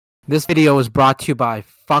This video is brought to you by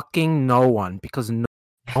fucking no one because no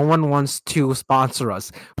one wants to sponsor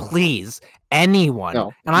us. Please, anyone.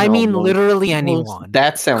 No, and I mean Moose. literally Moose, anyone.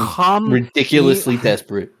 That sounds Come ridiculously here.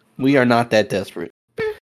 desperate. We are not that desperate.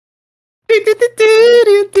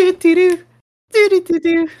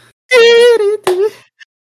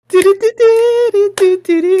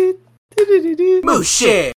 Moose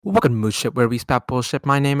shit. Welcome to Moose Shit, where we spat bullshit.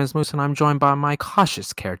 My name is Moose, and I'm joined by my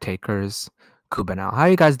cautious caretakers, Kuba and Al. How are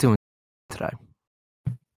you guys doing today?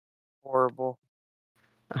 Horrible.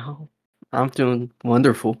 Oh, I'm doing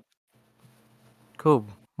wonderful. Cool.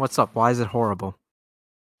 What's up? Why is it horrible?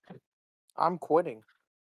 I'm quitting.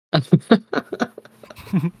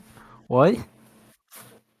 What?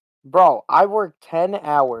 Bro, I worked 10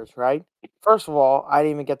 hours, right? First of all, I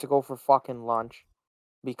didn't even get to go for fucking lunch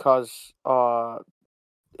because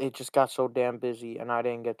it just got so damn busy and I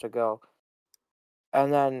didn't get to go.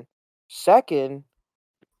 And then second,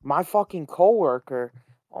 my fucking coworker,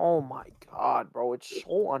 oh my god, bro, it's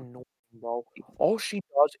so annoying, bro. All she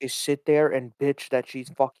does is sit there and bitch that she's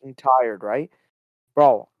fucking tired, right?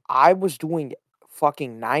 Bro, I was doing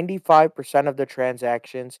fucking 95% of the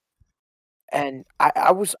transactions. And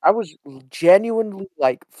I was genuinely,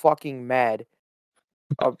 like, fucking mad,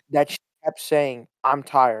 that she kept saying, "I'm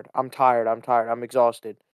tired, I'm tired, I'm tired, I'm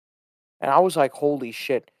exhausted." And I was like, "Holy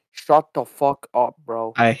shit, shut the fuck up,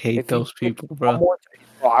 bro." I hate If you those do it people, one bro. more time,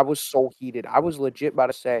 bro, I was so heated. I was legit about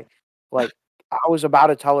to say, like, I was about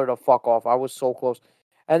to tell her to fuck off. I was so close.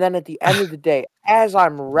 And then at the end of the day, as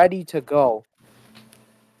I'm ready to go,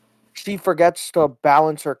 she forgets to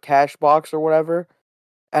balance her cash box or whatever,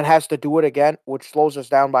 and has to do it again, which slows us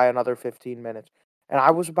down by another 15 minutes. And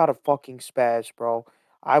I was about to fucking spaz, bro.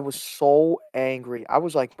 I was so angry. I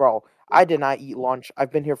was like, bro, I did not eat lunch. I've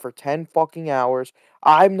been here for 10 fucking hours.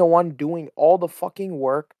 I'm the one doing all the fucking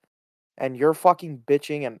work, and you're fucking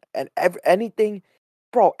bitching and anything.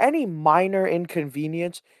 Bro, any minor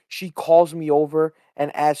inconvenience, she calls me over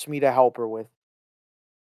and asks me to help her with.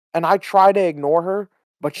 And I try to ignore her,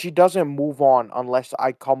 but she doesn't move on unless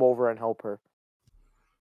I come over and help her.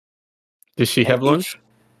 Does she have lunch?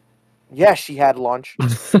 Yeah, she had lunch.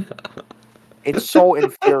 It's so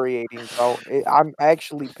infuriating, bro. I'm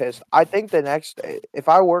actually pissed. I think the next if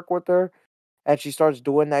I work with her and she starts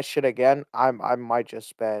doing that shit again, I might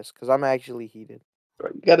just spaz because I'm actually heated.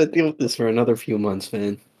 You gotta deal with this for another few months,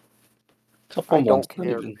 man. Couple I months. don't not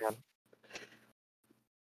care, even- man.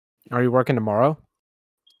 Are you working tomorrow?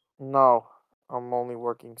 No, I'm only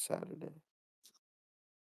working Saturday.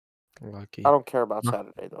 Lucky. I don't care about Huh?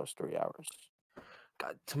 Saturday, those 3 hours.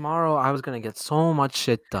 God, tomorrow I was gonna get so much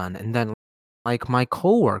shit done, and then like my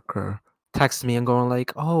coworker texted me and going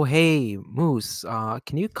like, "Oh hey Moose,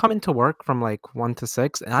 can you come into work from like 1 to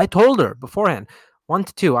 6?" And I told her beforehand, 1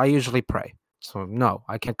 to 2 I usually pray, so no,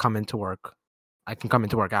 I can't come into work. I can come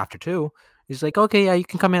into work after 2. He's like, "Okay, yeah, you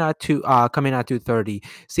can come in at 2. Come in at 2:30."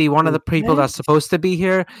 See, one of the people that's supposed to be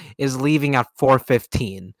here is leaving at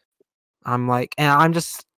 4:15. I'm like, and I'm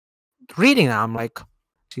just reading that. I'm like,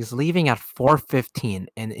 she's leaving at 4:15,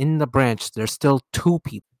 and in the branch there's still 2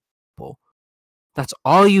 people. That's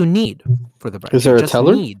all you need for the branch. Is there You a just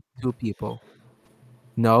teller? need 2 people.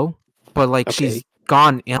 No, but like Okay. she's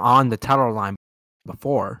gone on the teller line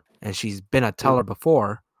before, and she's been a teller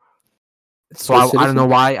before. So I don't know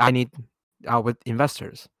why I need with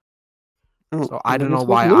investors. Oh, So I then don't know it's with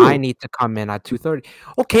why Lou. I need to come in at 2:30.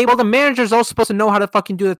 Okay, well the manager's also supposed to know how to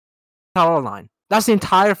fucking do the teller line. That's the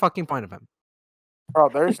entire fucking point of him. Bro,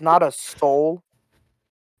 there's not a soul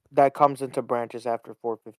that comes into branches after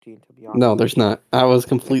 4:15, to be honest. No, there's not. I was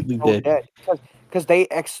completely So dead. dead. Because they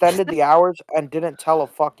extended the hours and didn't tell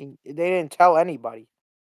they didn't tell anybody.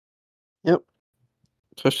 Yep.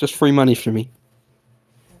 So it's just free money for me.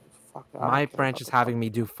 Fuck, I don't My care branch about is the having fuck. me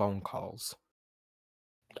do phone calls.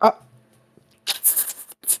 And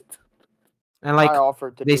like I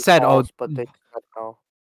offered to they do said, calls, but they said no.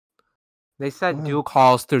 they said do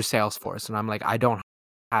calls through Salesforce, and I'm like, I don't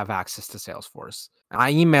have access to Salesforce. And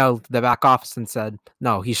I emailed the back office and said,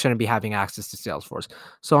 no, he shouldn't be having access to Salesforce.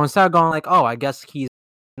 So instead of going like, oh, I guess he's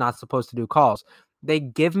not supposed to do calls, they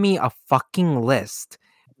give me a fucking list.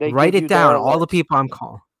 They Write give it you down, their all the list. people I'm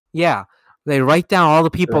calling. Yeah. They write down all the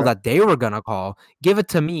people Sure. that they were gonna call, give it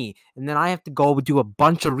to me, and then I have to go do a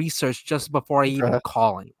bunch of research just before I even Bruh.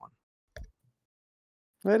 call anyone.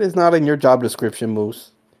 That is not in your job description,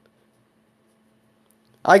 Moose.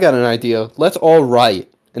 I got an idea. Let's all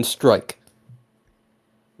riot and strike.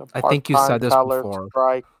 The I think you part-time said this teller before.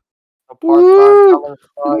 strike. The part-time Woo! teller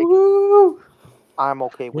strike. Woo! I'm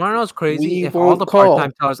okay You with want to know it. what's crazy? We If all the won't call.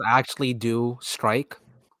 part-time tellers actually do strike,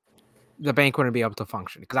 the bank wouldn't be able to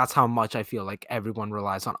function because that's how much I feel like everyone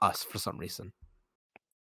relies on us for some reason.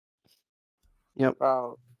 Yep.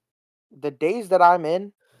 Bro, the days that I'm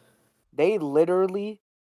in, they literally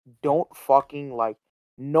don't fucking like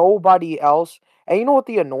nobody else. And you know what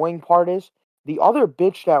the annoying part is? The other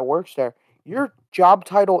bitch that works there, your job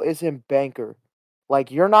title isn't banker.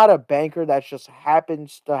 Like you're not a banker that just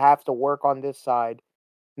happens to have to work on this side.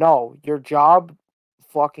 No, your job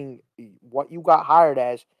fucking what you got hired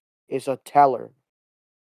as is a teller.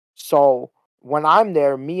 So when I'm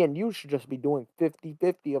there, me and you should just be doing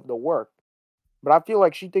 50-50 of the work. But I feel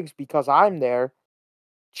like she thinks because I'm there,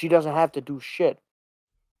 she doesn't have to do shit.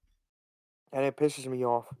 And it pisses me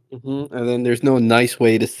off. And then there's no nice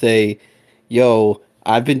way to say, "Yo,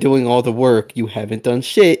 I've been doing all the work. You haven't done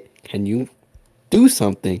shit. Can you do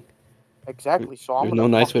something?" Exactly. So I'm There's gonna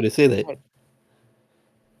no nice way to say that. quit.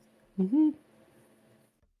 Mm-hmm.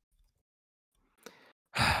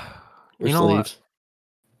 Or You know what? slaves.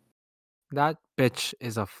 That bitch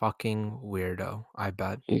is a fucking weirdo, I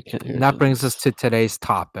bet. You can't hear And that brings us this. to today's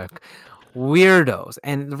topic, weirdos.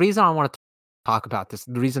 And the reason I want to talk about this,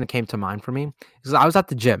 the reason it came to mind for me, is I was at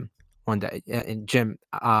the gym one day. In gym,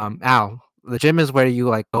 Al, the gym is where you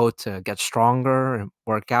like go to get stronger and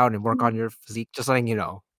work out and work on your physique. Just letting you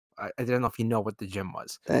know. I didn't know if you know what the gym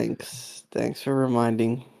was. Thanks for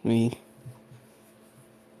reminding me.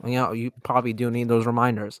 You know, you probably do need those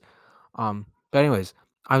reminders. But anyways,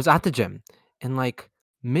 I was at the gym and like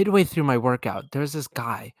midway through my workout, there's this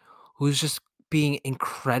guy who's just being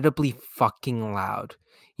incredibly fucking loud.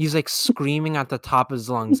 He's like screaming at the top of his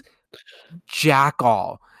lungs, jack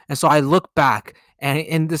all. And so I look back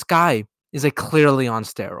and this guy is like clearly on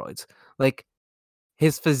steroids. Like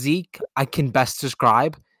his physique, I can best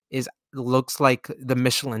describe is looks like the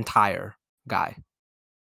Michelin tire guy.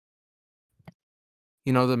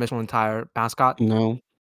 You know the Michelin tire mascot? No.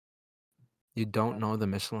 You don't know the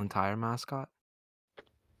Michelin tire mascot?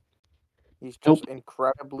 He's just Nope.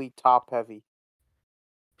 incredibly top heavy.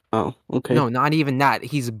 Oh, okay. No, not even that.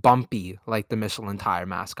 He's bumpy like the Michelin tire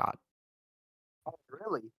mascot. Oh,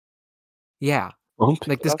 really? Yeah. Bump.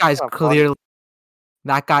 Like this That's guy's kind of funny. clearly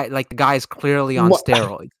that guy like the guy is clearly on What?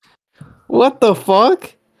 steroids. What the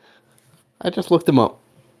fuck? I just looked him up.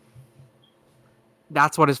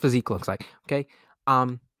 That's what his physique looks like. Okay.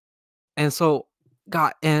 And so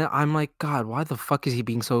God, and I'm like, God, why the fuck is he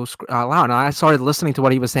being so loud? And I started listening to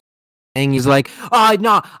what he was saying. He's like, oh,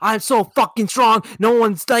 no, I'm so fucking strong. No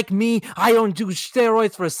one's like me. I don't do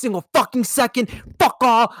steroids for a single fucking second. Fuck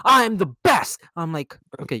all. I am the best. I'm like,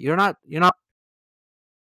 okay, you're not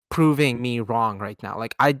proving me wrong right now.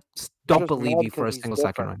 Like, I don't Just believe mad you for a because he's single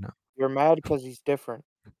second different. right now. You're mad because he's different.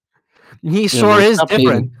 He Yeah, sure man, is stop different.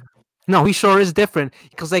 hating. No, he sure is different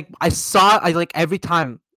because like I like every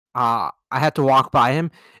time I had to walk by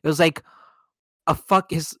him, it was like a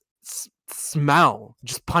fuck his smell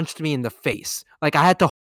just punched me in the face. Like I had to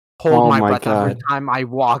hold Oh my my breath every god. time I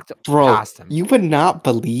walked Bro, past him. you would not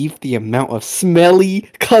believe the amount of smelly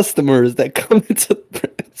customers that come into the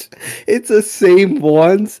branch. It's the same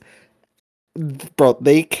ones. Bro,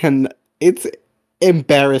 it's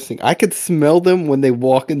embarrassing. I could smell them when they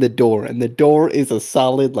walk in the door, and the door is a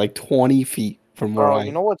solid like 20 feet from where Bro, I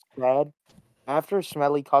you know what's bad? After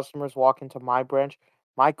smelly customers walk into my branch,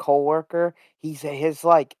 my coworker, his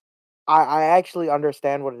like I actually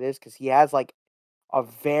understand what it is because he has like a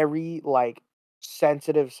very like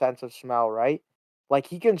sensitive sense of smell, right? Like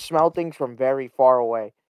he can smell things from very far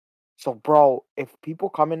away. So, bro, if people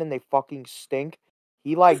come in and they fucking stink,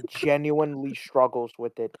 he like genuinely struggles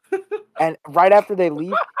with it. And right after they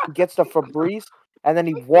leave, he gets the Febreze and then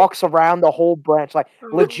he walks around the whole branch, like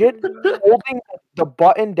legit holding the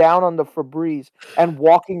button down on the Febreze and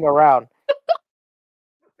walking around.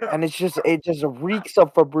 And it just reeks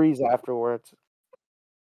of Febreze afterwards.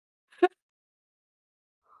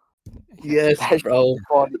 Yes, That's bro.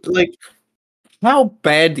 funny. Like, how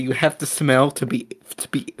bad do you have to smell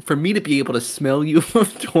for me to be able to smell you from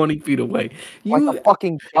 20 feet away? Like a You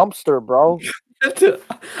fucking dumpster, bro. have to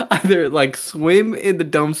either like swim in the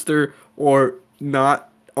dumpster or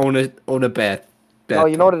not own a No,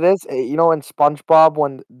 you know what bathtub. it is? You know in SpongeBob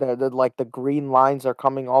when the like the green lines are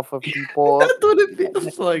coming off of people. That's what it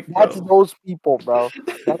feels like, That's bro. those people, bro.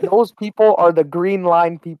 Those people are the green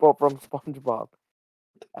line people from SpongeBob.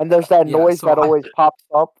 And there's that Yeah, noise so that I always pops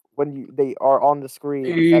up when they are on the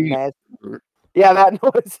screen. That nasty. Yeah, that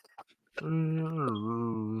noise.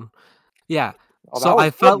 yeah. Oh, So that was I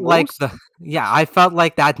good, felt like Moose. I felt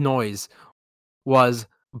like that noise was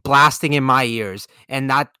blasting in my ears, and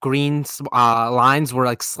that green lines were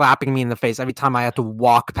like slapping me in the face every time I had to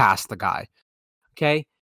walk past the guy. Okay,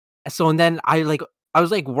 so and then I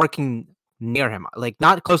was like working near him, like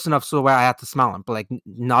not close enough so where I have to smell him, but like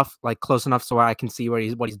enough, like close enough so where I can see what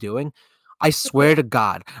he's doing. I swear to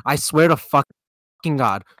God, I swear to fucking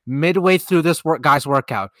God, midway through this guy's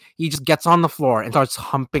workout, he just gets on the floor and starts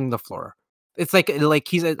humping the floor. It's like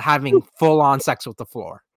he's having full on sex with the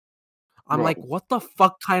floor. I'm Bro, like, what the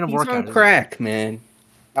fuck kind of he's on workout is it? crack, man.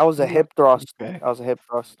 That was a He's hip thrust. crack. That was a hip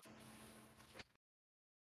thrust.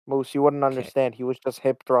 Moose, you wouldn't understand. He was just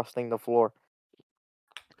hip thrusting the floor.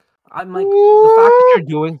 I'm like, the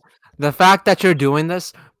fact that you're doing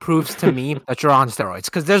this proves to me that you're on steroids.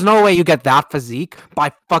 Because there's no way you get that physique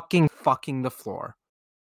by fucking the floor.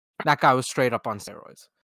 That guy was straight up on steroids.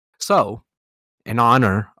 So, in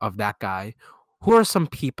honor of that guy, who are some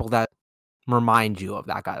people that remind you of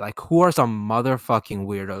that guy? Like, who are some motherfucking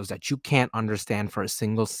weirdos that you can't understand for a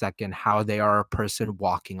single second how they are a person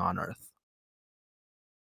walking on Earth?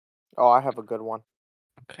 Oh, I have a good one.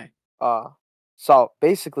 Okay. So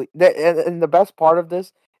basically, and the best part of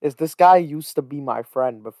this guy used to be my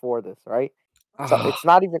friend before this, right? So Ah, it's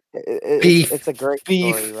not even beef. it's a great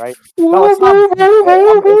Beef. story, right? No, it's not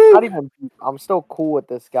beef. It's not even beef. I'm still cool with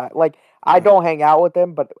this guy. Like I don't hang out with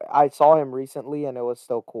him, but I saw him recently and it was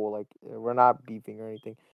still cool. Like we're not beefing or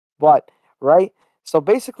anything. But right? So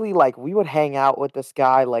basically like we would hang out with this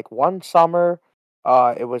guy like one summer.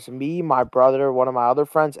 It was me, my brother, one of my other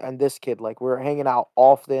friends, and this kid. Like we were hanging out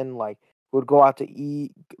often. Like we would go out to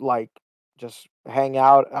eat, like just hang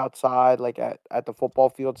out outside, like at the football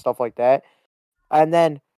field, stuff like that. And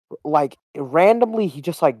then like randomly he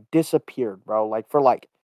just like disappeared, bro. Like for like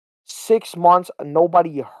 6 months,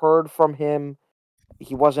 nobody heard from him.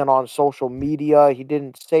 He wasn't on social media. He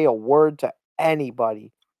didn't say a word to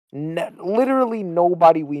anybody. Literally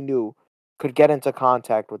nobody we knew could get into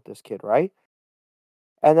contact with this kid, right?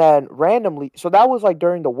 And then randomly, so that was like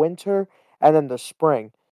during the winter and then the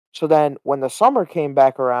spring. So then when the summer came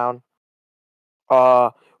back around, uh,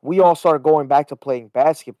 we all started going back to playing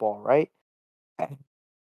basketball, right? And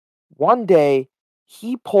one day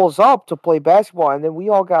he pulls up to play basketball, and then we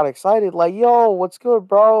all got excited, like, "Yo, what's good,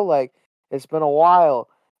 bro? Like, it's been a while."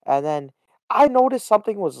 And then I noticed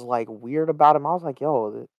something was like weird about him. I was like,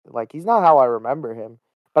 "Yo, like he's not how I remember him,"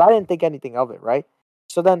 but I didn't think anything of it, right?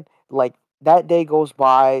 So then, like that day goes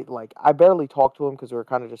by, like I barely talked to him because we were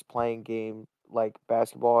kind of just playing game like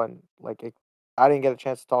basketball, and like I didn't get a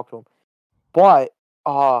chance to talk to him. But,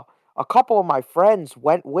 uh, a couple of my friends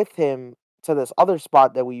went with him to this other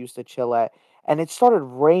spot that we used to chill at, and it started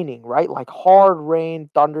raining, right? Like hard rain,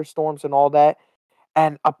 thunderstorms, and all that.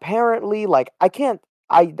 And apparently, like,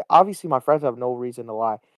 I obviously my friends have no reason to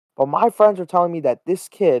lie, but my friends are telling me that this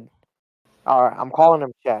kid, all right, I'm calling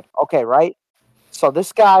him Chad. Okay, right? So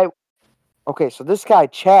this guy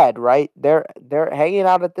Chad, right? They're hanging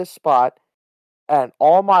out at this spot, and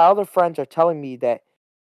all my other friends are telling me that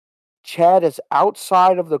Chad is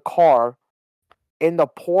outside of the car in the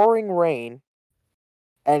pouring rain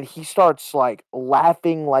and he starts like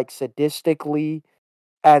laughing like sadistically,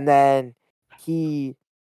 and then he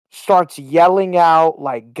starts yelling out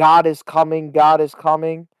like God is coming, God is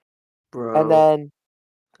coming. And Bro. then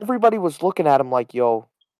everybody was looking at him like, yo,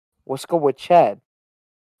 what's good with Chad?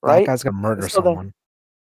 That Right? guy's gonna murder So then someone.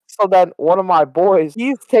 So then one of my boys,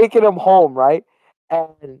 he's taking him home, right?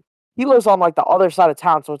 And he lives on like the other side of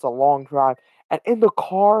town, so it's a long drive. And in the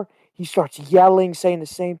car, he starts yelling, saying the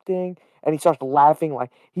same thing, and he starts laughing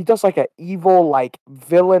like he does like an evil, like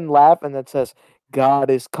villain laugh, and then says, "God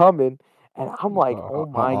is coming." And I'm like, "Oh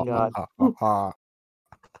my god!"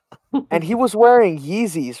 And he was wearing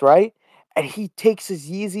Yeezys, right? And he takes his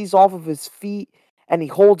Yeezys off of his feet and he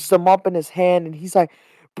holds them up in his hand and he's like,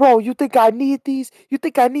 "Bro, you think I need these? You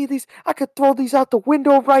think I need these? I could throw these out the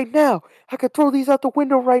window right now. I could throw these out the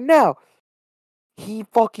window right now." He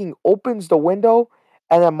fucking opens the window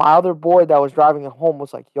and then my other boy that was driving him home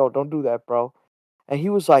was like, "Yo, don't do that, bro." And he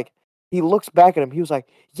was like, he looks back at him. He was like,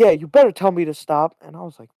 "Yeah, you better tell me to stop." And I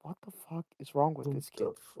was like, "What the fuck is wrong with this kid?"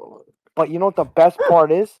 But you know what the best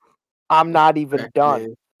part is? I'm not even Crack, done.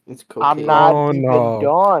 man. It's I'm cocaine. not Oh even no.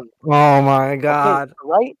 done. Oh my Okay, god.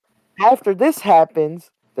 right after this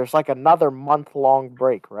happens, there's like another month-long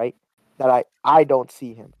break, right? That I don't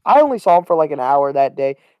see him. I only saw him for like an hour that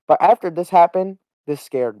day, but after this happened, this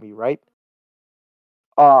scared me, right?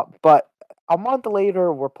 But a month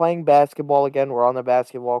later, we're playing basketball again. We're on the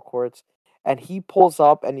basketball courts, and he pulls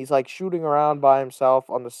up and he's like shooting around by himself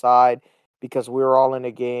on the side because we were all in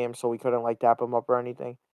a game, so we couldn't like tap him up or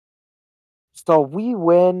anything. So we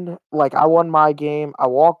win. Like I won my game. I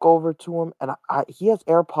walk over to him, and he has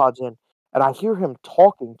AirPods in, and I hear him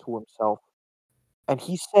talking to himself. And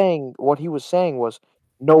he's saying what he was saying was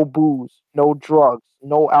no booze, no drugs,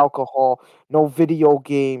 no alcohol, no video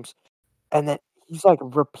games. And then he's like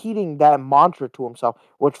repeating that mantra to himself.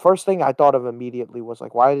 Which first thing I thought of immediately was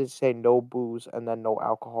like, why did it say no booze and then no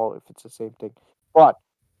alcohol if it's the same thing? But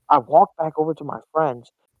I walked back over to my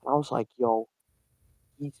friends and I was like, yo,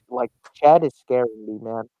 he's like Chad is scaring me,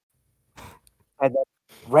 man. And then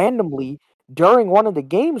randomly during one of the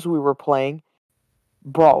games we were playing,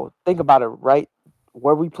 bro, think about it, right?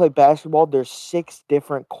 Where we play basketball, there's 6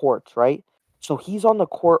 different courts, right? So he's on the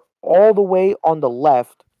court all the way on the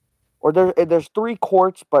left, or there's 3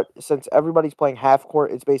 courts, but since everybody's playing half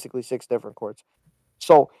court, it's basically 6 different courts.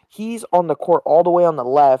 So he's on the court all the way on the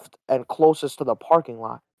left and closest to the parking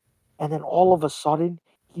lot. And then all of a sudden,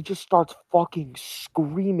 he just starts fucking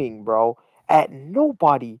screaming, bro, at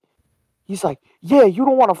nobody. He's like, "Yeah, you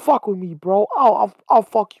don't want to fuck with me, bro. I'll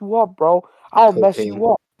fuck you up, bro. I'll mess Cocaine. you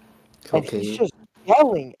up." And he's Cocaine. just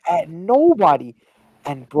yelling at nobody.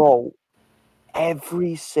 And bro,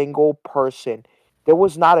 every single person, there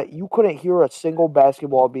was not a you couldn't hear a single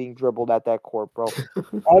basketball being dribbled at that court, bro.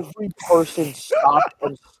 Every person stopped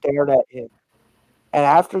and stared at him. And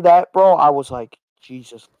after that, bro, I was like,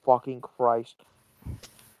 Jesus fucking Christ.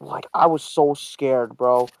 Like, I was so scared,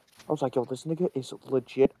 bro. I was like, yo, this nigga is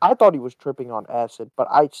legit. I thought he was tripping on acid, but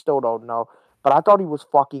I still don't know. But I thought he was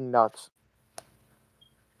fucking nuts.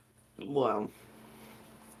 Wow,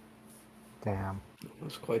 Damn.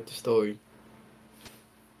 that's quite the story.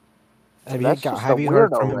 That's just Have a you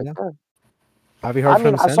heard weirdo from him right yet? there. Have you heard I from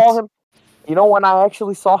mean, him I since? saw him. You know when I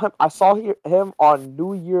actually saw him? I saw him on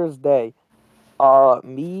New Year's Day.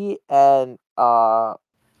 Me and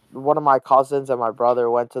one of my cousins and my brother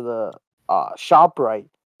went to the ShopRite,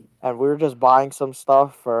 and we were just buying some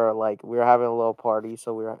stuff for like we were having a little party,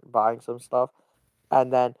 so we were buying some stuff,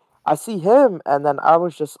 and then I see him, and then I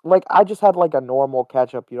was just like, I just had like a normal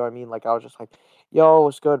catch up, you know what I mean? Like I was just like, "Yo,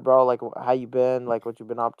 what's good, bro? Like, how you been? Like, what you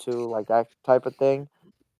been up to? Like that type of thing."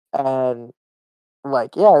 And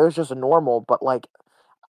like, yeah, it was just a normal, but like,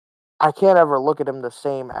 I can't ever look at him the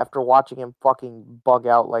same after watching him fucking bug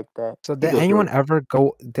out like that. So He did goes anyone through ever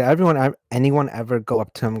go? Did anyone ever go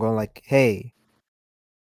up to him, going like, "Hey,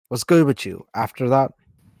 what's good with you?" After that,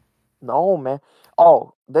 No, man.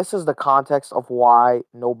 Oh, this is the context of why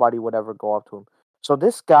nobody would ever go up to him. So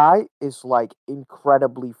this guy is like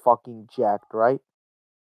incredibly fucking jacked, right?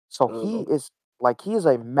 So he it. is he is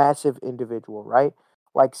a massive individual, right?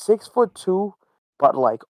 Like 6'2", but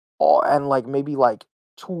like all and like maybe like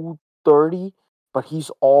 230, but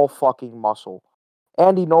he's all fucking muscle.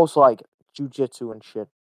 And he knows like jujitsu and shit.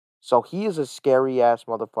 So he is a scary ass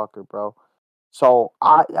motherfucker, bro. So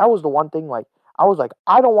I that was the one thing like I was like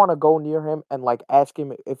I don't want to go near him and like ask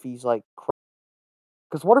him if he's like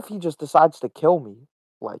because what if he just decides to kill me?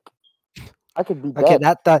 Like I could be okay,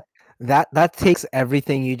 dead. that takes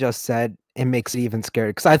everything you just said and makes it even scarier.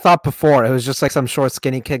 Because I thought before it was just like some short,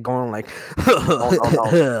 skinny kid going like, No, no,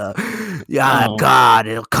 no. "Yeah, Oh. God,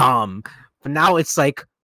 it'll come." But now it's like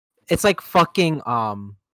fucking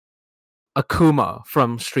Akuma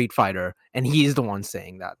from Street Fighter, and he's the one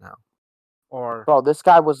saying that now. Or Bro, this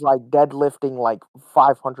guy was like deadlifting like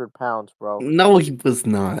 500 pounds, bro. No, he was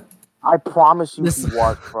not. I promise you this he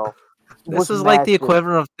was, bro. He this was is like the massive.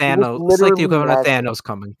 equivalent of He was Thanos. This is like the literally equivalent of massive. Thanos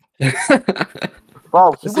coming.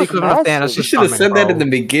 Bro, he This is the was equivalent of Thanos massive. You just should have coming, said that in bro.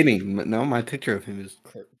 the beginning. But no, my picture of him is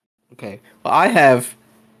okay. Well, I have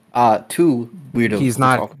two weirdos He's to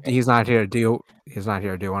not. talk about. He's not here. He's not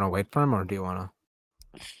here. Do you want to wait for him, or do you want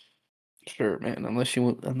to? Sure, man. Unless you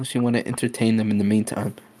want to entertain them in the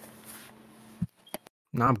meantime.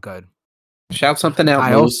 No, I'm good. Shout something out,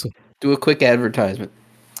 I Moose. also. Do a quick advertisement.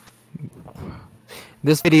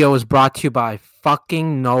 This video is brought to you by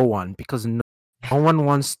fucking no one because no one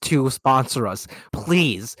wants to sponsor us.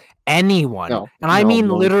 Please, anyone, No, and I no, mean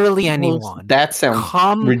Moose. literally Moose, anyone. that sounds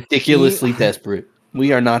Come, ridiculously desperate.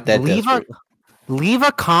 We are not that leave desperate. leave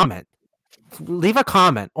a comment. Leave a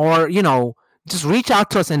comment, or just reach out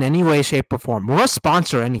to us in any way, shape, or form. We'll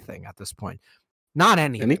sponsor anything at this point. Not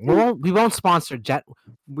anything. Anything? We won't sponsor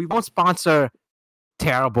We won't sponsor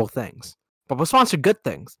terrible things, but we'll sponsor good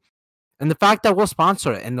things. And the fact that we'll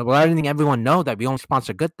sponsor it and letting everyone know that we don't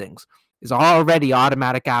sponsor good things is already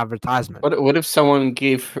automatic advertisement. What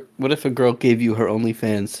if what if a girl gave you her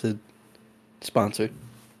OnlyFans to sponsor?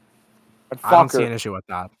 But I don't fuck see her. an issue with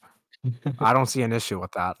that. I don't see an issue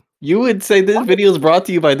with that. You would say this video is brought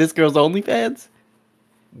to you by this girl's OnlyFans?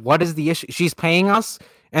 What is the issue? She's paying us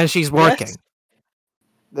and she's working. Yes.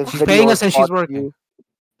 This She's video paying is us and brought she's to working. you.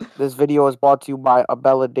 This video is brought to you by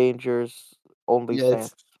Abella Danger's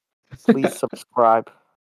OnlyFans. Please subscribe.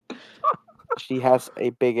 She has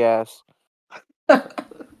a big ass.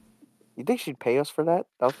 You think she'd pay us for that?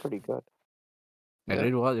 That was pretty good. Yeah.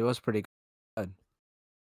 It was pretty good.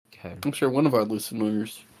 Okay. I'm sure one of our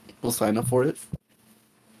listeners will sign up for it.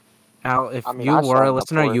 Al, if I mean, you I were a signed up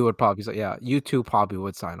listener, for it. you would probably say, yeah, you too probably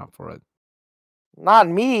would sign up for it. Not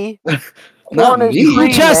me. Not Porn is me. You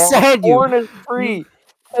free, just man. said you. Porn is free.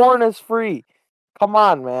 Porn is free. Come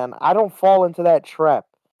on, man. I don't fall into that trap.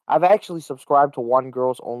 I've actually subscribed to one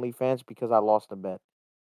girl's OnlyFans because I lost a bet.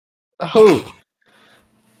 Who?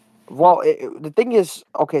 Well, the thing is,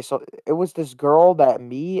 okay, so it was this girl that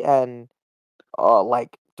me and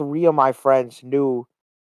like three of my friends knew.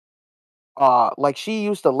 Like she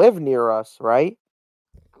used to live near us, right?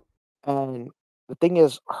 And the thing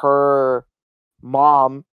is, her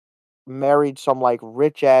mom married some like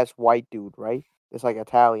rich ass white dude, right? This like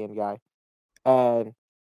Italian guy, and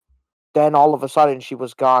then all of a sudden she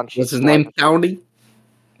was gone. She What's his name? like, County?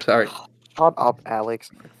 Sorry. shut up, Alex.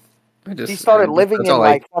 I She just, started living that's in all I.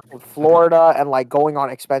 like fucking Florida and like going on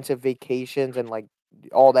expensive vacations and like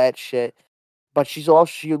all that shit. But she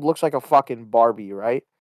looks like a fucking Barbie, right?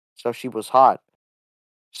 So she was hot.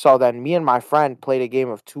 So then me and my friend played a game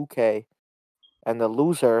of 2K, and the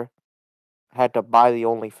loser had to buy the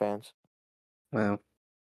OnlyFans, Wow.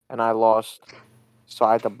 and I lost. So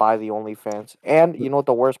I had to buy the OnlyFans. And you know what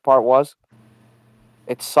the worst part was?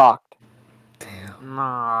 It sucked. Damn.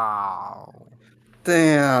 No.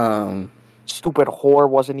 Damn. Stupid whore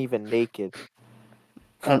wasn't even naked.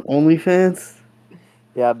 On OnlyFans?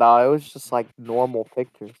 Yeah, no, it was just like normal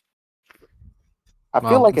pictures. I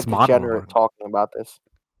feel Well, like a it's model degenerate art. talking about this.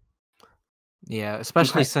 Yeah,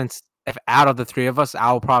 especially Okay. since if out of the three of us,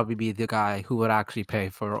 I'll probably be the guy who would actually pay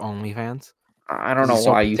for OnlyFans. I don't 'Cause know he's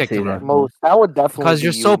so why you say particular. that, Mo. Moose, that would definitely Because be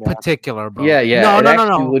you're you, so man. particular, bro. Yeah, No, it no, actually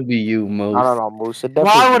no. would be you, Most. No, Moose. It Why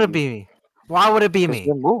definitely would it you. be me? Why would it be Because me?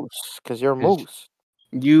 you're Moose. Because you're Cause- Moose.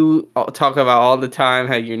 You talk about all the time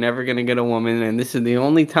how you're never gonna get a woman, and this is the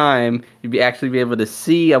only time you'd actually be able to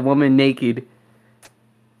see a woman naked.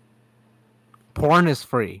 Porn is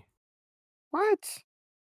free. What?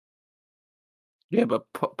 Yeah, but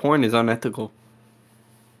porn is unethical.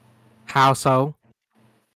 How so?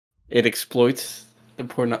 It exploits the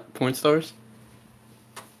porn stars.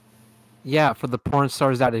 Yeah, for the porn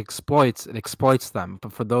stars that it exploits them.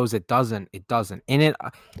 But for those it doesn't, it doesn't. In it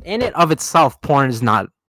of itself, porn is not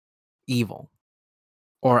evil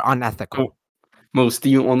or unethical. Most, do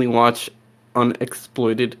you only watch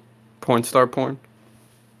unexploited porn star porn?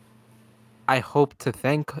 I hope to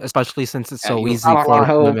think, especially since it's so you easy fucking for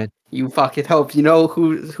hope. women. You fucking hope. You know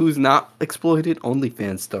who's not exploited?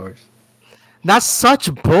 OnlyFans stars. That's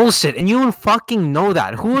such bullshit, and you fucking know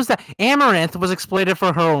that. Who was that? Amaranth was exploited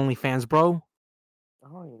for her OnlyFans, bro. I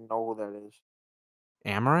don't even know who that is.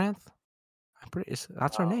 Amaranth?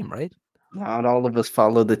 That's her name, right? Not all of us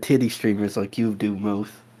follow the titty streamers like you do,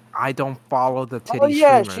 Most. I don't follow the titty Oh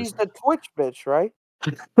yeah, streamers. she's the Twitch bitch, right?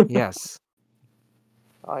 Yes,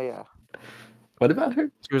 Oh yeah. What about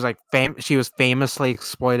her? she was like She was famously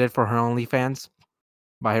exploited for her OnlyFans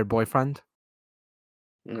by her boyfriend.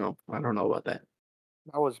 No, I don't know about that.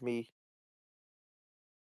 That was me.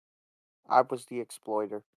 I was the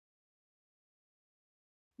exploiter.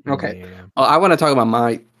 Okay. Yeah. I want to talk about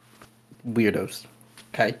my weirdos.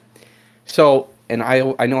 Okay. So, and I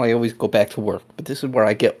know I always go back to work, but this is where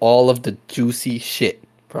I get all of the juicy shit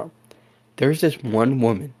from. There's this one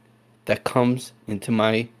woman that comes into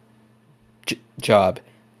my job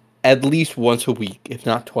at least once a week, if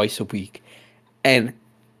not twice a week, and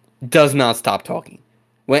does not stop talking.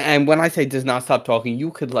 When I say does not stop talking,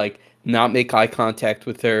 you could like not make eye contact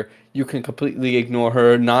with her. You can completely ignore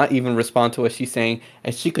her, not even respond to what she's saying,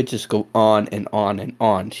 and she could just go on and on and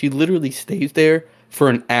on. She literally stays there for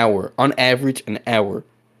an hour, on average, an hour.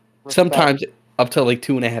 Respect. Sometimes up to like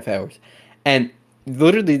 2.5 hours. And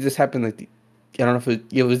literally, this happened like I don't know if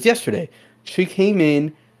it was yesterday. She came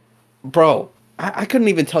in, bro. I couldn't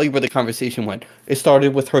even tell you where the conversation went. It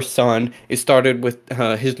started with her son. It started with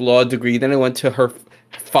his law degree. Then it went to her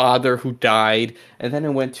father who died, and then it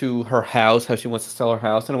went to her house, how she wants to sell her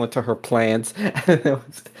house, and it went to her plans,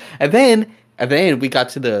 and then we got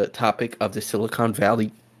to the topic of the Silicon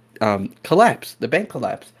Valley collapse, the bank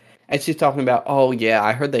collapse, and she's talking about, oh yeah,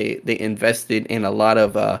 I heard they invested in a lot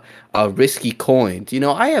of risky coins. You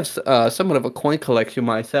know, I have somewhat of a coin collection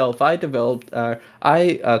myself. I developed,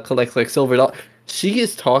 I collect like silver dollars. She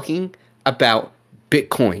is talking about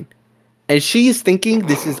Bitcoin, and she is thinking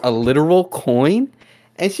this is a literal coin.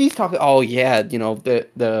 And she's talking, oh yeah, you know,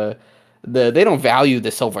 the they don't value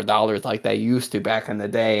the silver dollars like they used to back in the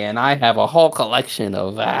day, and I have a whole collection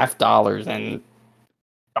of half dollars and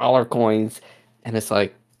dollar coins, and it's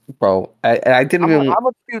like, bro, I didn't even. How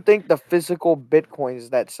much do you think the physical bitcoins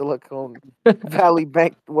that Silicon Valley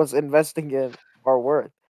Bank was investing in are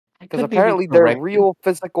worth? Because apparently they're real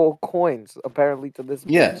physical coins. Apparently to this.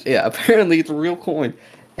 Yeah, yeah. Apparently it's a real coin.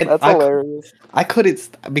 And That's hilarious. I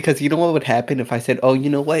couldn't because you know what would happen if I said, "Oh, you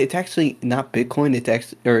know what? It's actually not Bitcoin. It's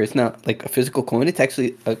actually, or it's not like a physical coin. It's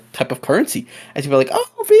actually a type of currency." And you'd be like,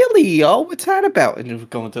 "Oh, really? Oh, what's that about?" And it would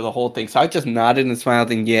go into the whole thing. So I just nodded and smiled,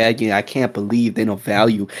 and yeah, I can't believe they don't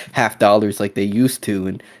value half dollars like they used to,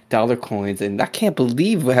 and dollar coins, and I can't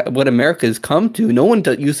believe what America has come to. No one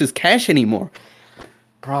uses cash anymore,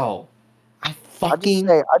 bro. I fucking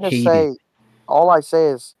hate it. All I say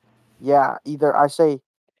is, yeah. Either I say,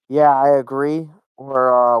 yeah, I agree,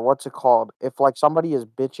 or what's it called? If like somebody is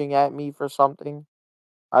bitching at me for something,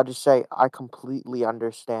 I just say I completely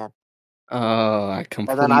understand, Oh, I and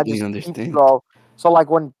then I completely just keep understand. go. So like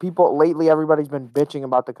when people lately, everybody's been bitching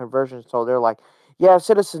about the conversion, so they're like, yeah,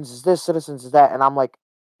 citizens is this, citizens is that, and I'm like,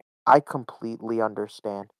 I completely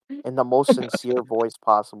understand in the most sincere voice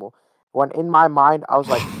possible. When in my mind, I was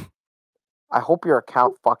like, I hope your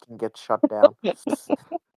account fucking gets shut down.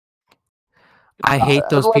 I hate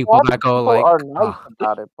those Like people lots that of go people like, are nice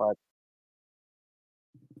about it, but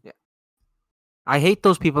yeah. I hate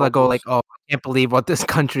those people that go like, Focus. "Oh, I can't believe what this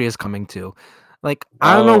country is coming to." Like,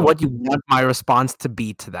 I don't know what you want my response to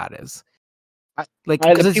be to that is. Like,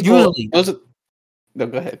 because it's usually No,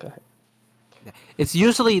 go ahead. Go ahead. it's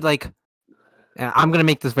usually like, and I'm gonna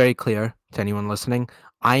make this very clear to anyone listening.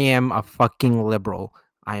 I am a fucking liberal.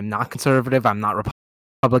 I am not conservative. I'm not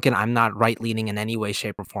Republican. I'm not right leaning in any way,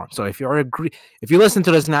 shape, or form. So if if you listen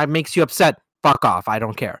to this and that makes you upset, fuck off. I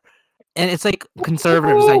don't care. And it's like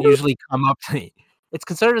conservatives that usually come up to me. It's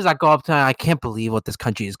conservatives that go up to me. I can't believe what this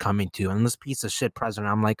country is coming to, and this piece of shit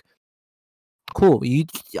president. I'm like, cool.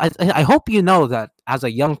 I hope you know that as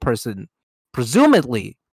a young person,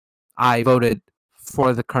 presumably, I voted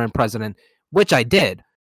for the current president, which I did.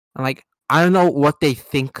 I'm like, I don't know what they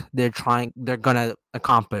think they're gonna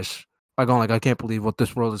accomplish by going like, I can't believe what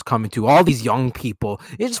this world is coming to. All these young people,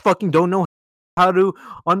 they just fucking don't know how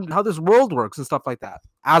this world works and stuff like that.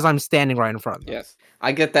 As I'm standing right in front of them. Yes,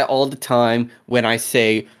 I get that all the time when they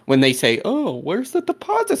say, "Oh, where's the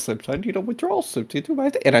deposit slips? I need a withdrawal slip to do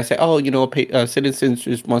my thing." And I say, "Oh, Citizens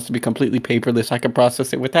just wants to be completely paperless. I can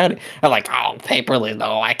process it without it." I'm like, "Oh, paperless?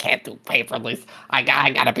 No, I can't do paperless. I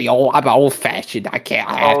gotta be old. I'm old fashioned. I can't.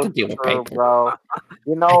 I have to deal with true, paper." bro.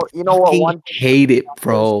 You I know what fucking one thing hate it, that bothers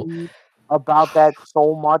bro. me about that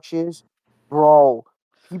so much is, bro,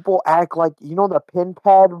 people act like the pin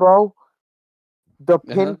pad, bro. The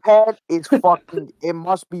Uh-huh. pin pad is fucking. It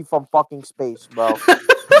must be from fucking space, bro.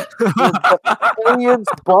 The aliens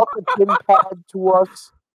brought the pin pad to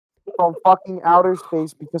us from fucking outer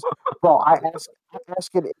space because, bro, I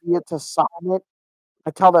ask an idiot to sign it.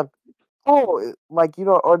 I tell them, oh, like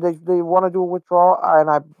or they want to do a withdrawal, and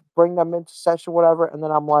I bring them into session, whatever, and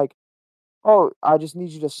then I'm like, oh, I just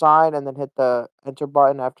need you to sign, and then hit the enter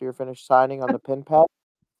button after you're finished signing on the pin pad,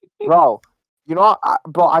 bro.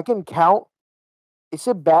 Bro, I can count. Is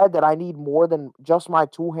it bad that I need more than just my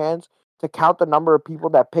two hands to count the number of people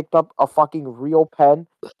that picked up a fucking real pen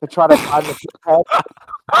to try to sign the pin pad?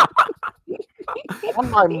 On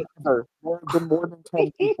my mother, there have been more than 10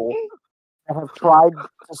 people that have tried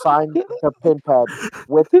to sign the pin pad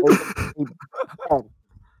with a pen,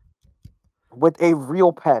 with a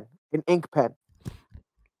real pen, an ink pen,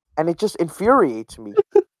 and it just infuriates me.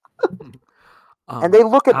 And they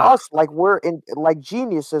look at us like we're like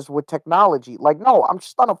geniuses with technology. Like, no, I'm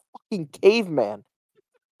just not a fucking caveman.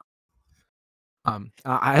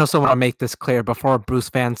 I also want to make this clear before Bruce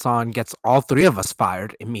Van Saun gets all three of us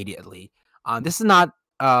fired immediately. This is not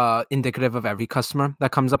indicative of every customer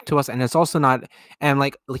that comes up to us, and it's also not. And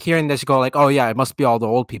like hearing this, you go like, "Oh yeah, it must be all the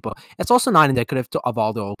old people." It's also not indicative of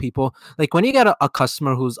all the old people. Like when you get a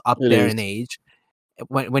customer who's up It there is. in age,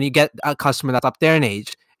 when you get a customer that's up there in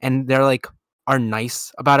age, and they're like are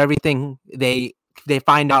nice about everything, they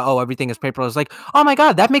find out, oh, everything is paperless. Like, oh my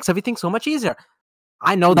god, that makes everything so much easier.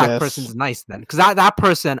 I know that Yes. person's nice then, because that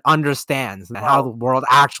person understands how the Bro, world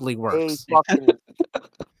actually they works. fucking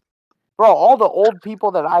bro, all the old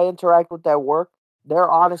people that I interact with at work, they're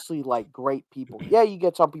honestly like great people. Yeah, you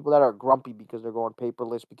get some people that are grumpy because they're going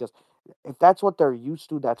paperless because if that's what they're used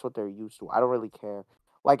to, that's what they're used to. I don't really care.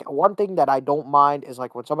 Like one thing that I don't mind is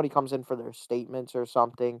like when somebody comes in for their statements or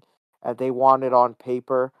something and they want it on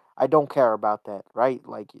paper, I don't care about that, right?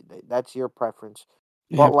 Like that's your preference.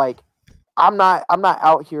 But Yep. like I'm not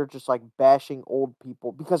out here just like bashing old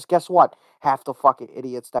people because guess what? Half the fucking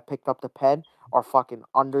idiots that picked up the pen are fucking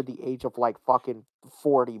under the age of like fucking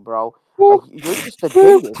 40, bro. Like you're just a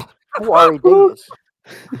dingus. You are a dingus.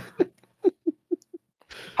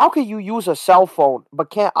 How can you use a cell phone but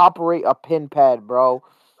can't operate a pin pad, bro?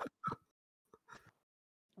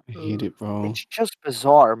 I hate it, bro. It's just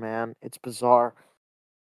bizarre, man. It's bizarre.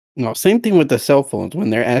 No, same thing with the cell phones. When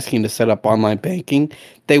they're asking to set up online banking,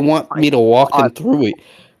 they want My me to walk them God. through it.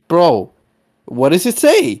 Bro, what does it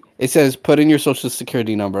say? It says put in your social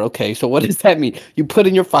security number. Okay, so what does that mean? You put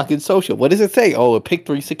in your fucking social. What does it say? Oh, pick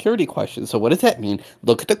 3 security questions. So what does that mean?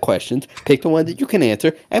 Look at the questions, pick the one that you can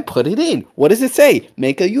answer, and put it in. What does it say?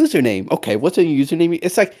 Make a username. Okay, what's a username?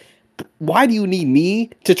 It's like, why do you need me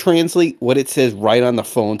to translate what it says right on the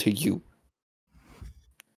phone to you?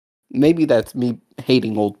 Maybe that's me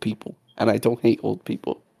hating old people, and I don't hate old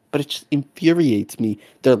people, but it just infuriates me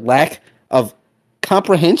their lack of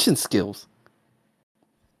comprehension skills.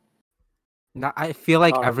 I feel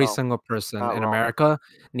like I don't every know. single person Not in wrong. America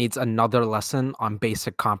needs another lesson on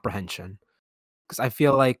basic comprehension. Because I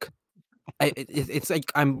feel like it's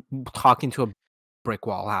like I'm talking to a brick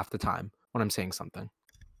wall half the time when I'm saying something.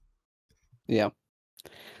 Yeah.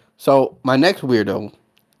 So my next weirdo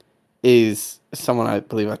is someone I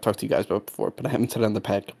believe I've talked to you guys about before, but I haven't said it on the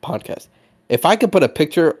podcast. If I could put a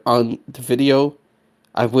picture on the video,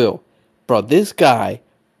 I will. Bro, this guy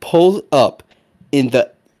pulls up in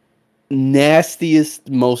the nastiest,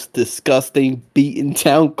 most disgusting, beaten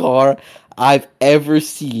down car I've ever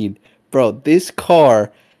seen. Bro, this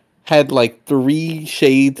car had like 3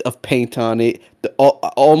 shades of paint on it.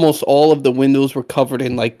 Almost all of the windows were covered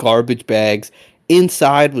in like garbage bags.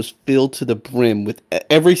 Inside was filled to the brim with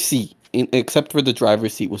every seat, except for the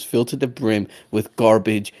driver's seat, was filled to the brim with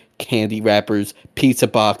garbage, candy wrappers, pizza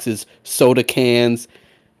boxes, soda cans,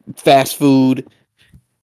 fast food.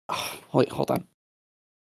 Wait, hold on.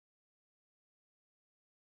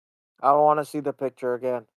 I don't want to see the picture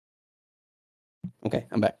again. Okay,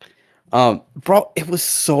 I'm back. Bro, it was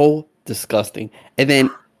so disgusting. And then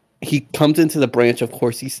he comes into the branch. Of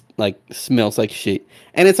course, he's like smells like shit.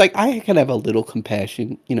 And it's like I can have a little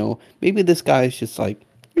compassion. Maybe this guy is just like,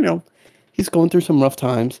 he's going through some rough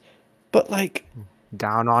times. But like,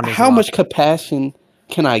 Down on his how luck. much compassion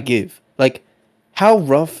can I give? Like, how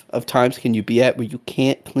rough of times can you be at where you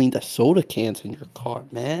can't clean the soda cans in your car,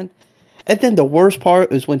 man? And then the worst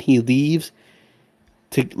part is when he leaves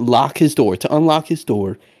to lock his door, to unlock his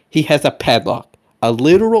door, he has a padlock. A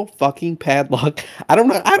literal fucking padlock. I don't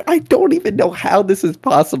know. I don't even know how this is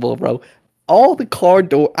possible, bro. All the car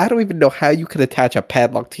door. I don't even know how you could attach a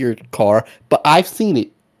padlock to your car, but I've seen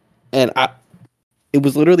it, and it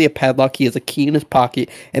was literally a padlock. He has a key in his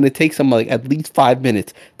pocket, and it takes him like at least 5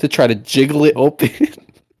 minutes to try to jiggle it open.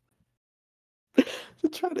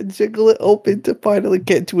 To finally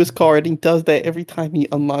get into his car, and he does that every time he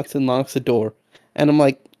unlocks and locks the door. And I'm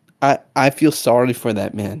like, I feel sorry for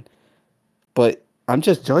that man, but I'm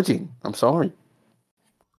just judging. I'm sorry.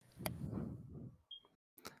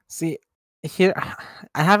 See, here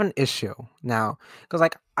I have an issue now because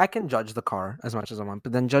like I can judge the car as much as I want,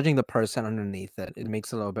 but then judging the person underneath it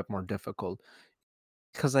makes it a little bit more difficult.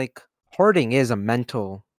 Because like hoarding is a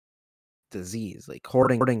mental disease. Like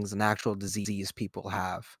hoarding is an actual disease people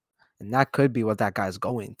have, and that could be what that guy's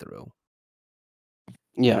going through.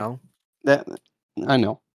 You Yeah, know? that I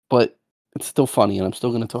know, but it's still funny, and I'm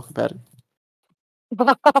still gonna talk about it.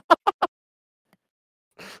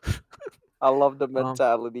 I love the Um,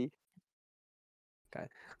 mentality. Okay.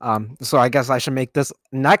 So I guess I should make this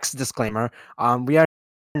next disclaimer. We are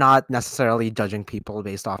not necessarily judging people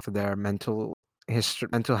based off of their mental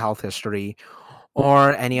health history,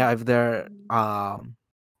 or any of their what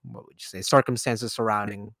would you say, circumstances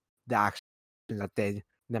surrounding the actions that they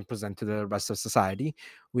then present to the rest of society.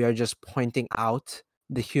 We are just pointing out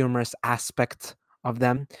the humorous aspect of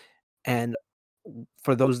them, and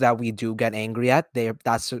for those that we do get angry at,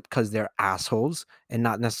 that's because they're assholes and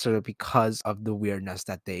not necessarily because of the weirdness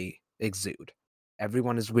that they exude.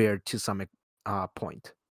 Everyone is weird to some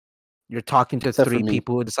point. You're talking to Except for three me.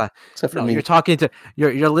 people who decide. Except for No, me. you're talking to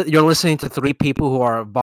you're listening to 3 people who are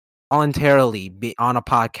voluntarily be on a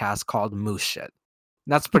podcast called Moose Shit.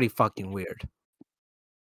 That's pretty fucking weird.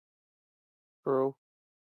 True.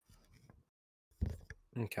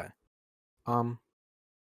 Okay.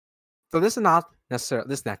 So this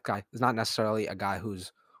next guy is not necessarily a guy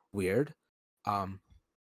who's weird. No,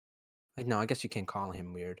 I guess you can't call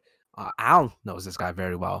him weird. Al knows this guy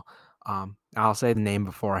very well. I'll say the name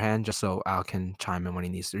beforehand just so Al can chime in when he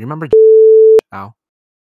needs to. Remember Al?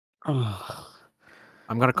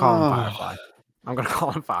 I'm gonna call him Firefly. I'm gonna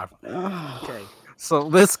call him Firefly. Okay. So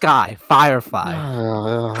this guy, Firefly.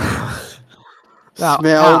 Now,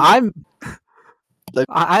 Smelled.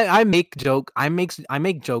 I make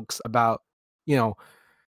jokes about,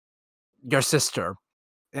 your sister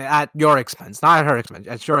at your expense, not at her expense,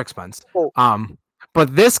 at your expense. Oh.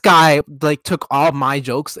 But this guy like took all my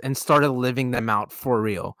jokes and started living them out for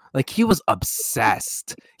real. Like he was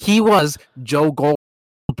obsessed. He was Joe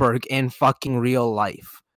Goldberg in fucking real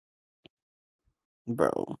life.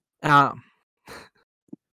 Bro, Uh,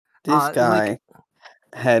 this like guy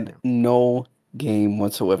had no game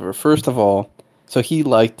whatsoever. First of all, so he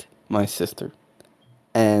liked my sister.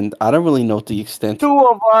 And I don't really know the extent. Two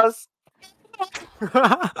of us.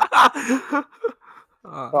 uh,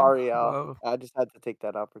 Sorry, uh, I just had to take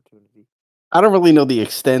that opportunity. I don't really know the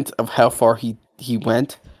extent of how far he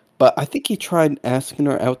went, but I think he tried asking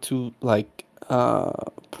her out to like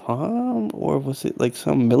prom, or was it like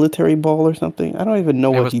some military ball or something? I don't even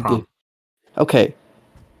know it what was he prom. did. Okay.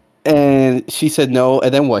 And she said no,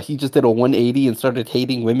 and then what? He just did a 180 and started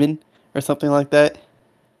hating women or something like that.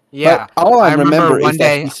 Yeah, But all I remember remember one is that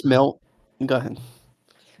day. he smelled. Go ahead.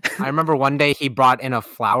 I remember one day he brought in a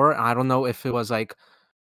flower. And I don't know if it was like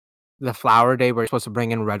the flower day where you're supposed to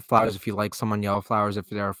bring in red flowers if you like someone, yellow flowers if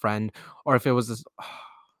they're a friend, or if it was this.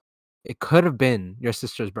 It could have been your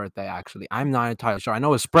sister's birthday. Actually, I'm not entirely sure. I know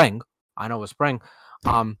it was spring.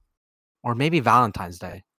 Or maybe Valentine's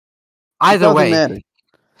Day. It Either doesn't way, matter.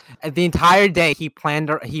 the entire day he planned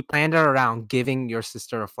her around giving your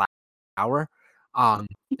sister a flower. And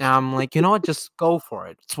I'm like, you know what? Just go for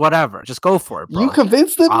it. It's whatever. Just go for it, You bro.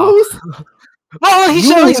 convinced him, Uh, Moose? well, he You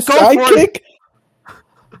should at were least his go for it. sidekick?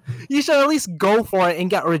 You should at least go for it and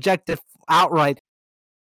get rejected outright.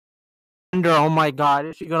 Wonder, oh my god,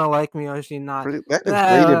 is she gonna like me or is she not? That is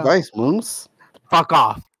great advice, Moose. Fuck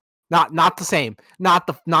off. Not the same. Not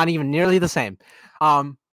even nearly the same.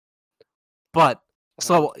 But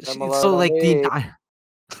so Similar to like me.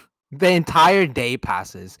 the entire day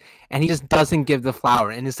passes and he just doesn't give the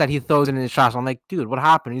flower and instead he throws it in his trash. I'm like, dude, what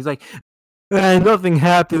happened? He's like, nothing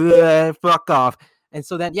happened. Fuck off. And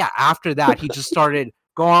so then, yeah, after that, he just started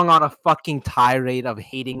going on a fucking tirade of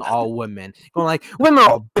hating all women, going like, women are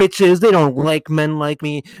all bitches. They don't like men like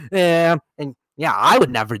me. And yeah, I would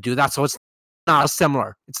never do that. So it's not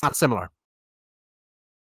similar. It's not similar.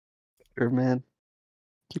 Sure, man.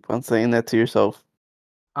 Keep on saying that to yourself.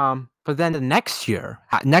 But then the next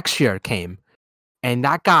year came, and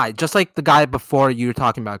that guy, just like the guy before you were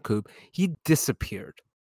talking about, Coop, he disappeared.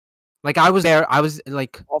 Like I was there. I was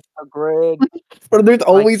like, Off the grid. Or there's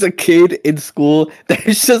always a kid in school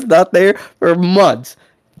that's just not there for months.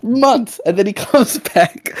 Months. And then he comes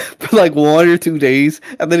back for like 1 or 2 days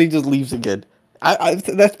and then he just leaves again.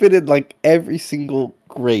 That's been in like every single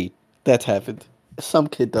grade that's happened. Some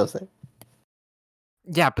kid does that.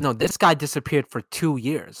 yeah, but no, this guy disappeared for 2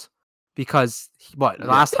 years because the Yeah.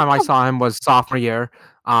 last time I saw him was sophomore year.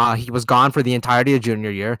 He was gone for the entirety of junior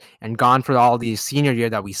year and gone for all the senior year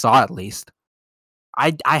that we saw at least.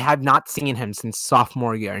 I have not seen him since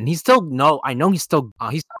sophomore year, and I know he still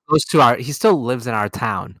goes to he still lives in our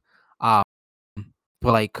town, um,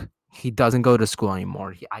 but like he doesn't go to school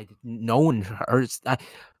anymore. No one heard.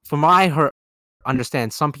 From what I heard,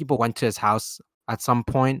 understand some people went to his house at some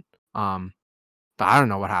point, but I don't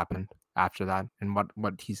know what happened after that and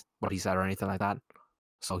what he said or anything like that.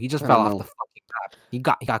 So he just I fell don't off know. the fucking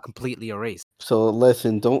map. He got completely erased. So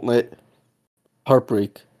listen, don't let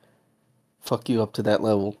heartbreak fuck you up to that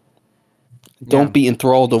level. Don't be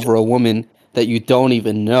enthralled over a woman that you don't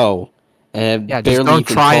even know and Yeah, just barely don't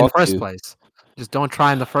even try in the talk first to. place. Just don't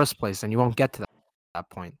try in the first place, and you won't get to that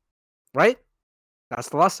point. Right? That's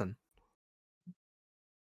the lesson.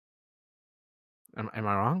 Am I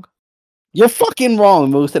wrong? You're fucking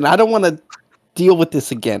wrong, Moose, and I don't want to deal with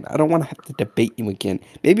this again. I don't want to have to debate you again.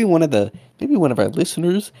 Maybe one of our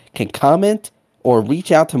listeners can comment or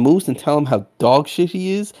reach out to Moose and tell him how dog shit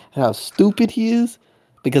he is and how stupid he is,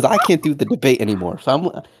 because I can't do the debate anymore.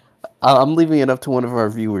 So I'm leaving it up to one of our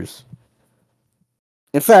viewers.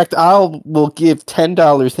 In fact, will give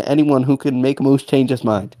 $10 to anyone who can make Moose change his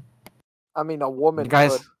mind. I mean, a woman You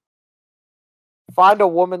guys, could find a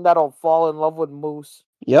woman that'll fall in love with Moose.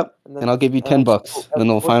 Yep, and I'll give you $10. Then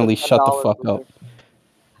they'll finally shut the fuck up.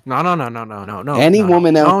 no. Any no,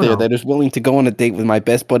 woman out there no. that is willing to go on a date with my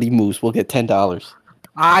best buddy Moose will get $10.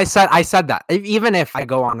 I said that. Even if I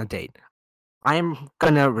go on a date, I'm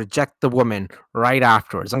gonna reject the woman right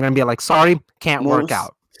afterwards. I'm gonna be like, sorry, can't work Moose,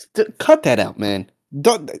 out. Cut that out, man.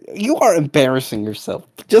 You are embarrassing yourself.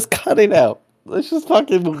 Just cut it out. Let's just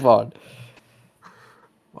fucking move on.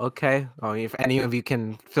 Okay. Oh, if any of you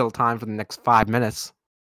can fill time for the next 5 minutes,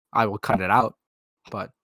 I will cut it out. But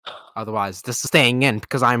otherwise, this is staying in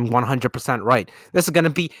because I'm 100% right. This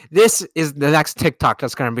is the next TikTok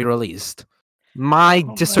that's gonna be released. My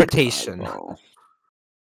dissertation. Oh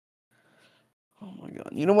my god.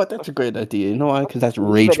 You know what? That's a great idea. You know why? Because that's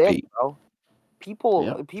rage bait. Bro.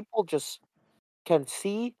 People just can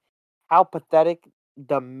see how pathetic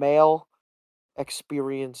the male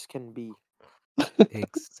experience can be.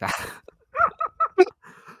 Exactly.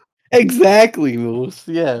 Exactly, Moose.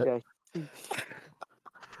 Yeah. Okay.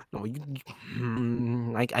 No,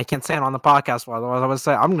 I can't say it on the podcast. Otherwise,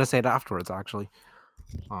 I'm going to say it afterwards. Actually,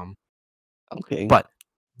 Okay. but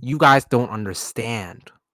you guys don't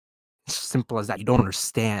understand. It's simple as that. You don't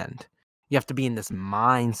understand. You have to be in this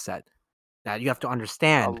mindset that you have to A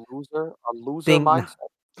understand. loser Thing- mindset.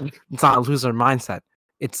 It's not a loser mindset.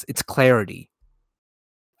 It's clarity.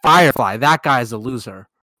 Firefly, that guy is a loser.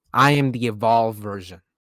 I am the evolved version.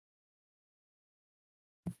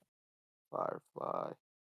 Firefly.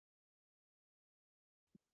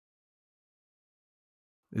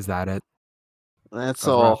 Is that it? That's That's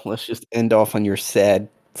all. right. Let's just end off on your sad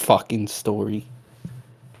fucking story.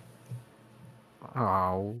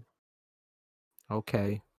 Oh.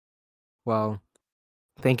 Okay. Well,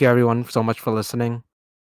 thank you everyone so much for listening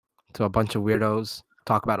to a bunch of weirdos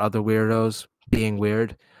talk about other weirdos being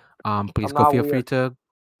weird. Please I'm go not feel free weird. to.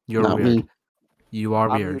 You're Not weird. me. You are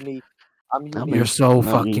I'm weird. unique. I'm Not unique. me. You're so Not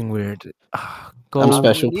me. fucking weird. Go, I'm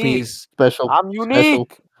special. unique. please. Special. I'm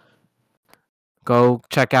unique. Go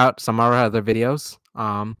check out some of our other videos.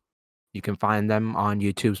 You can find them on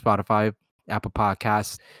YouTube, Spotify, Apple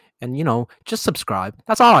Podcasts, and just subscribe.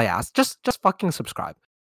 That's all I ask. Just fucking subscribe.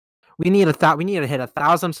 We need to hit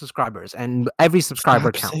 1,000 subscribers, and every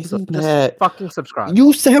subscriber Stop counts. So saying just that. fucking subscribe.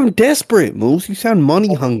 You sound desperate, Moose. You sound money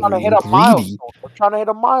We're trying to hungry hit and a greedy. milestone. We're trying to hit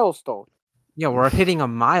a milestone. Yeah, we're hitting a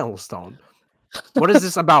milestone. What is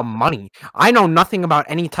this about money? I know nothing about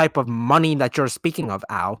any type of money that you're speaking of,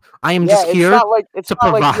 Al. I am just It's here not like to you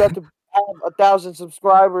have provide. to have 1,000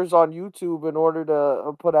 subscribers on YouTube in order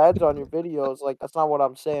to put ads on your videos. Like that's not what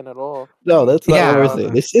I'm saying at all. No, that's not what we're Yeah,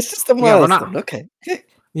 saying. It's just a yeah, we're not. milestone. Okay.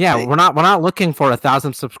 Yeah, Hey. we're not looking for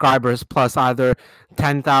 1,000 subscribers plus either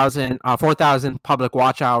 10,000, 4,000 public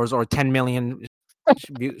watch hours or 10 million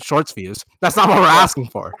shorts views. That's not what we're asking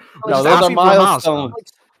for. We're No, just those are asking for a milestone.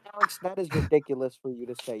 milestones. Alex, that is ridiculous for you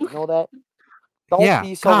to say. You know that? Don't Yeah,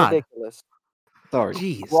 be so God. ridiculous. Sorry.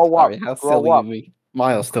 Jeez, Grow up. Sorry. How Grow silly up. of me.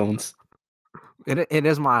 Milestones. it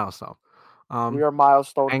is milestone. We are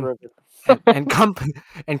milestone and- driven.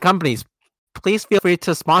 and companies, please feel free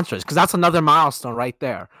to sponsor us because that's another milestone right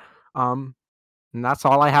there. And that's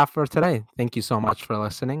all I have for today. Thank you so much for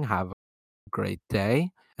listening. Have a great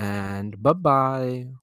day and bye-bye.